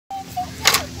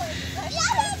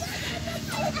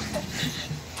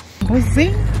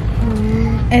mbuzi.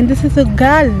 And this is a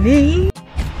gully.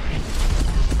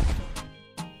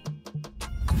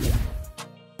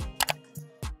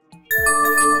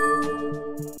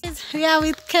 We are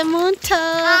with Kemunto.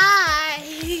 Hi.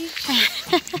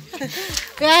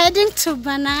 We are heading to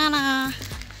Banana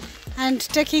and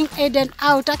taking Aiden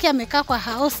out. Aki amekaa kwa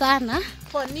house sana.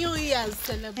 For New Year's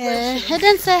celebration.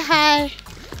 Aiden, say hi.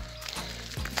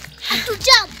 Have to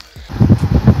jump.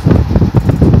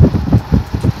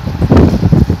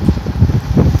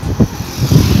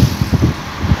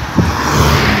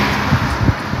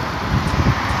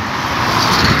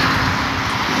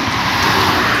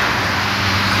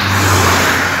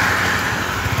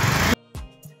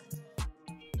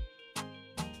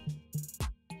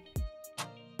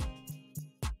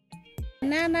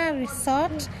 Banana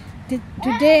Resort.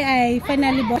 Today I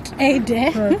finally bought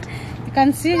Aiden. You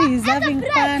can see he's having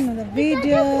fun with the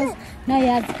videos. Now he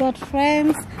has got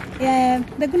friends. Yeah,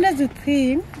 the goodness with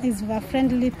him is a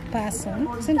friendly person.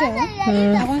 Isn't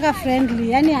it?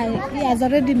 Friendly. And he has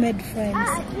already made friends.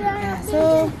 Yeah,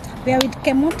 so we are with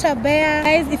Kemunto Bear.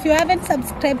 Guys, if you haven't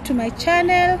subscribed to my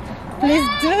channel, please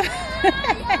do.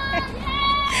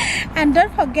 And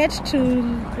don't forget to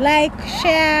like,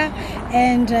 share,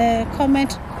 and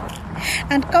comment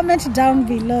down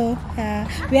below.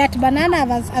 We are at Banana,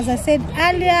 as I said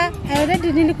earlier. I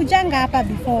already nilikujanga hapa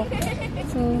before,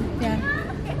 so yeah.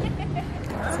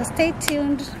 So stay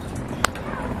tuned.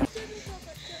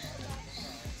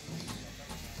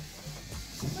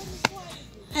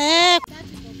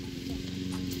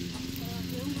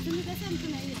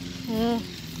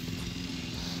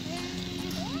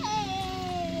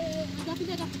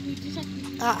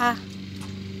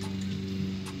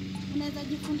 Unaweza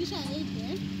jifundisha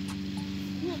Aiden.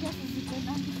 Mimi hata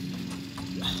kuzipenda.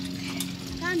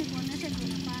 Kani kuonesha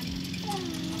tunafanya.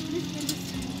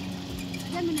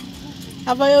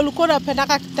 Abayo ulikuwa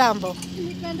unapendaka kitambo.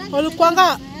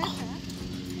 Ulikuanga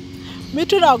mimi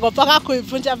tunaogopa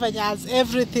kuivunja venye as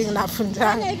everything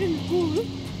nafunjanga. Hivi mkuu.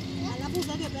 Alafu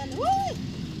uzake mbele.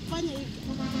 Fanya hivi.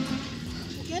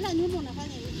 Ukienda nyuma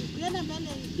unafanya hivi. Ukienda mbele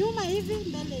nyuma hivi,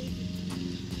 mbele hivi.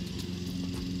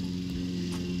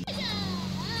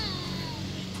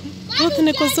 Ruth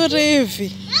ni kuzuri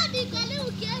hivi.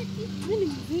 Mimi ni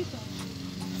mzito.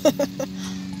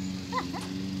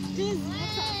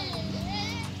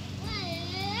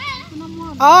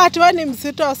 Atuwa ni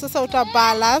mzito sasa uta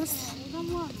balance.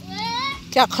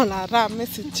 Kia kona rame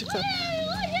sichuka.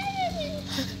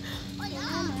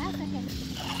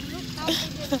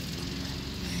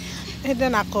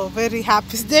 Aiden ako very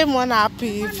happy. Sijai mwona happy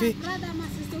hivi.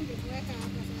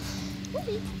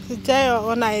 Sijai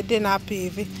ona Aiden happy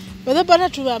hivi. Bado bana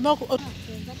tumeamua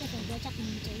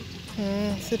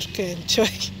si tukaenjoy.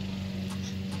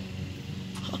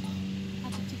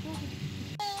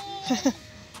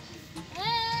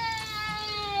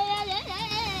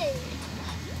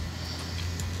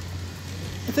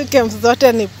 Hizi games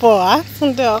zote ni poa,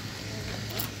 ndio.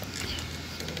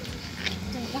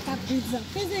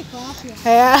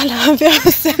 Anaambia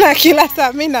msichana kila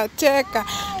saa mimi nacheka.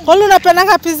 Kwani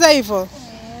unapendanga pizza hivyo?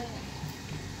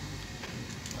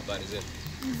 Habari zetu.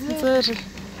 Nzuri.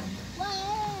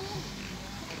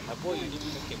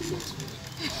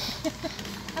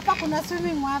 Hapa kuna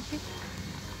swimming wapi?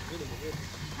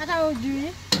 Hata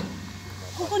hujui.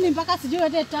 Huko ni mpaka sijui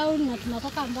hata town na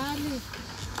tunatoka mbali.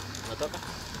 Unatoka?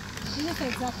 Ile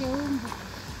side za Keumbu.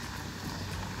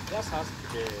 Yes, ask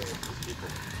the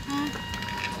people.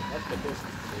 That's the best.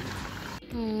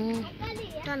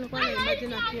 Tano kwa na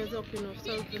imagine akiweza Queen of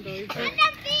South ndio hivyo.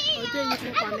 Oje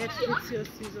yuko kwa Netflix hiyo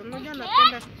season. Unajua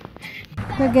napenda.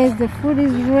 So guys, the food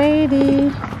is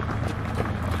ready.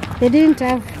 They didn't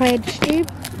have fried sheep.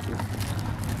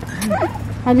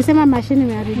 Alisema mashini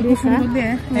imeharibika.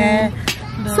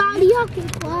 Sorry, okay,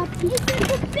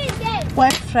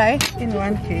 wet fry in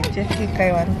 1 kg.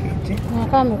 Ikai 1 kg.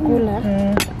 Nakaa amekula.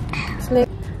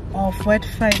 Of wet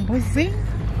fry mbuzi.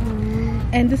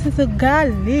 And this is a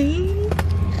gully.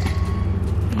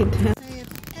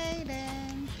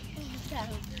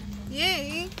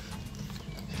 Yay!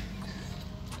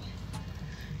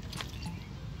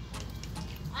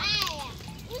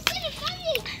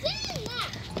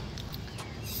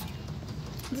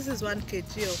 This is 1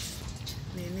 kg of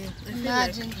nini.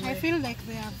 Imagine, I feel like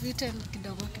they have eaten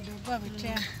kidogo kidogo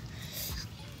ametea.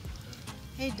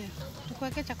 Aiden,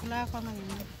 tukuweke chakula yako ama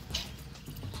nini?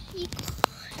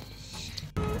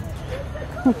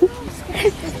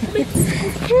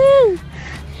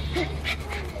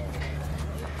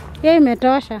 Yeye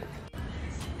imetosha.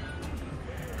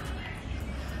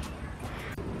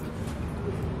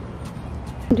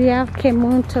 Do you have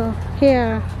Kemunto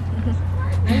here?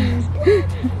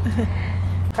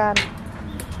 Kana.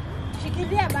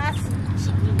 Shikilia basi.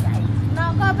 Shikilia.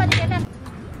 Naogopa nikienda.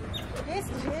 Yes,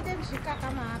 niende nishika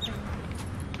kama hapa.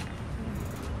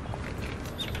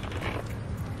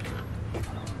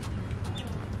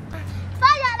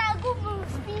 Fanya na nguvu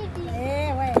speed.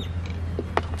 Wewe.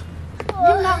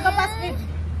 Mimi naogopa speed.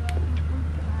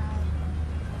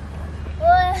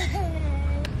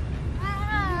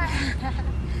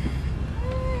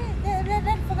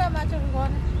 Funga macho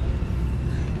ngone.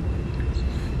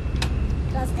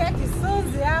 Nasikia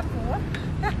kisunzi hapo.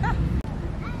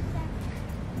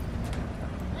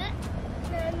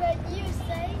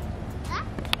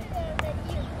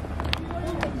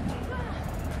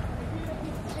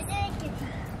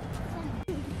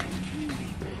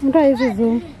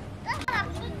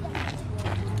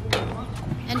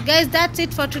 And guys, that's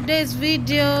it for today's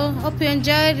video. Hope you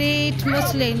enjoyed it.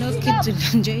 Mostly I know kids will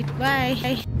enjoy it.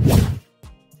 Bye.